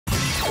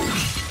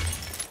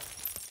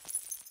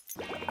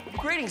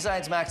Greetings,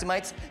 Science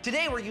Maximites.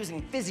 Today we're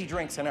using fizzy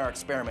drinks in our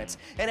experiments.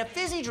 And a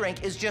fizzy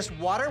drink is just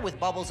water with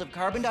bubbles of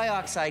carbon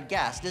dioxide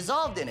gas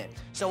dissolved in it.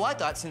 So I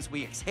thought since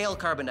we exhale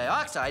carbon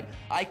dioxide,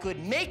 I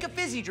could make a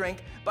fizzy drink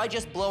by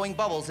just blowing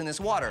bubbles in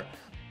this water.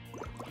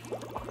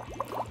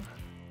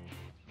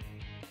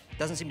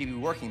 Doesn't seem to be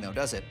working though,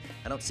 does it?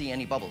 I don't see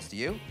any bubbles, do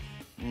you?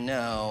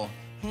 No.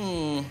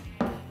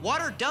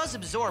 Water does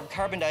absorb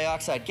carbon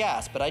dioxide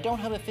gas, but I don't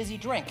have a fizzy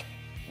drink.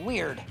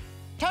 Weird.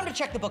 Time to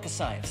check the book of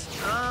science.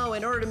 Oh,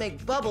 in order to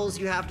make bubbles,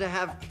 you have to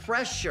have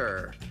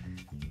pressure.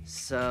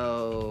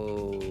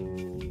 So...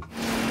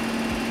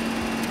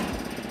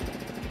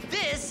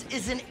 this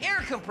is an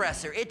air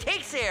compressor. It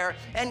takes air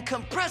and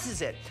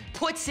compresses it,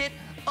 puts it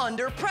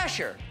under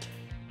pressure.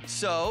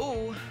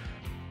 So...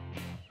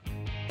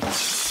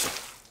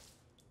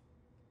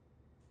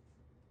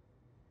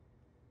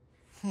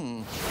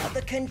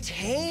 the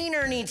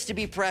container needs to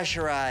be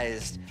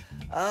pressurized.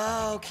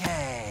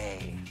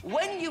 Okay.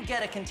 When you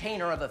get a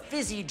container of a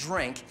fizzy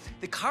drink,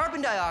 the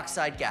carbon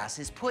dioxide gas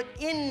is put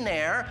in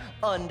there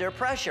under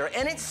pressure,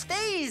 and it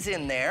stays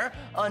in there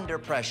under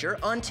pressure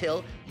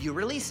until you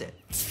release it.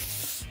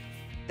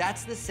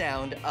 That's the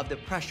sound of the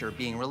pressure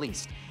being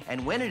released.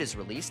 And when it is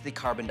released, the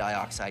carbon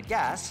dioxide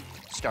gas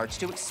starts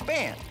to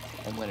expand.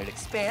 And when it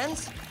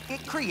expands,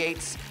 it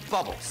creates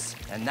bubbles.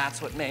 And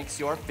that's what makes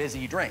your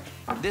fizzy drink.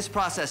 This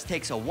process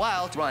takes a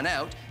while to run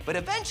out, but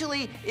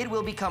eventually it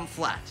will become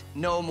flat.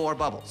 No more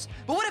bubbles.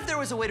 But what if there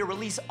was a way to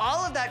release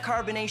all of that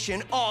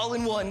carbonation all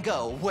in one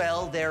go?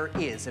 Well, there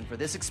is. And for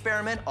this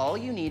experiment, all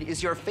you need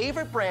is your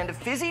favorite brand of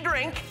fizzy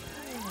drink,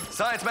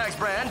 Science Max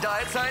brand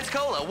Diet Science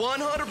Cola.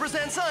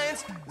 100%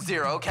 science,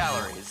 0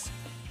 calories.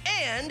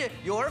 And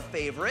your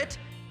favorite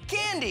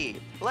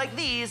candy, like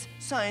these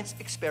Science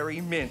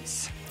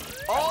Experiments.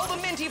 All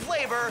the minty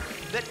flavor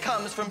that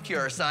comes from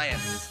pure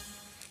science.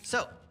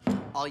 So,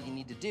 all you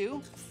need to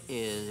do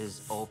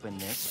is open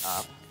this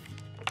up,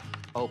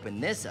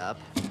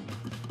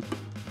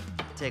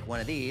 take one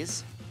of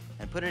these,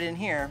 and put it in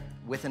here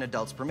with an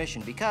adult's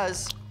permission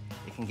because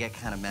it can get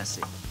kind of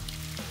messy.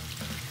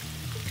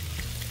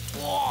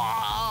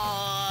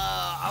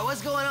 Whoa!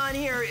 What's going on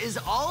here is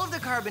all of the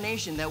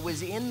carbonation that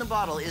was in the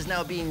bottle is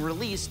now being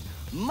released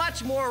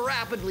much more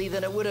rapidly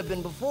than it would have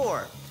been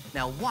before.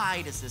 Now,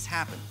 why does this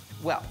happen?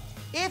 Well,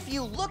 if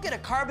you look at a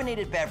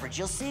carbonated beverage,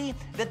 you'll see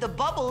that the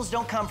bubbles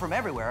don't come from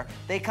everywhere.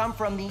 They come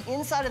from the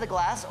inside of the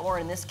glass, or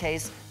in this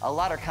case, a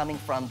lot are coming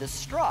from the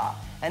straw.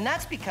 And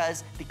that's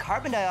because the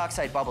carbon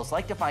dioxide bubbles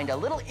like to find a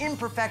little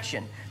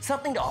imperfection,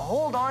 something to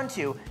hold on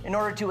to in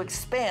order to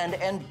expand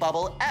and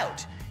bubble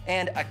out.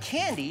 And a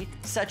candy,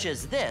 such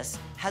as this,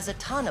 has a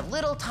ton of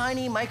little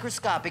tiny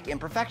microscopic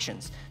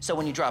imperfections. So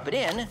when you drop it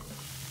in,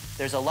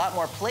 there's a lot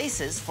more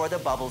places for the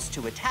bubbles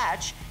to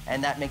attach,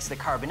 and that makes the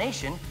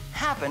carbonation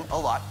happen a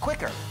lot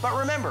quicker. But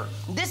remember,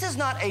 this is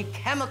not a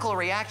chemical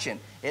reaction.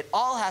 It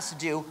all has to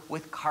do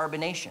with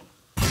carbonation.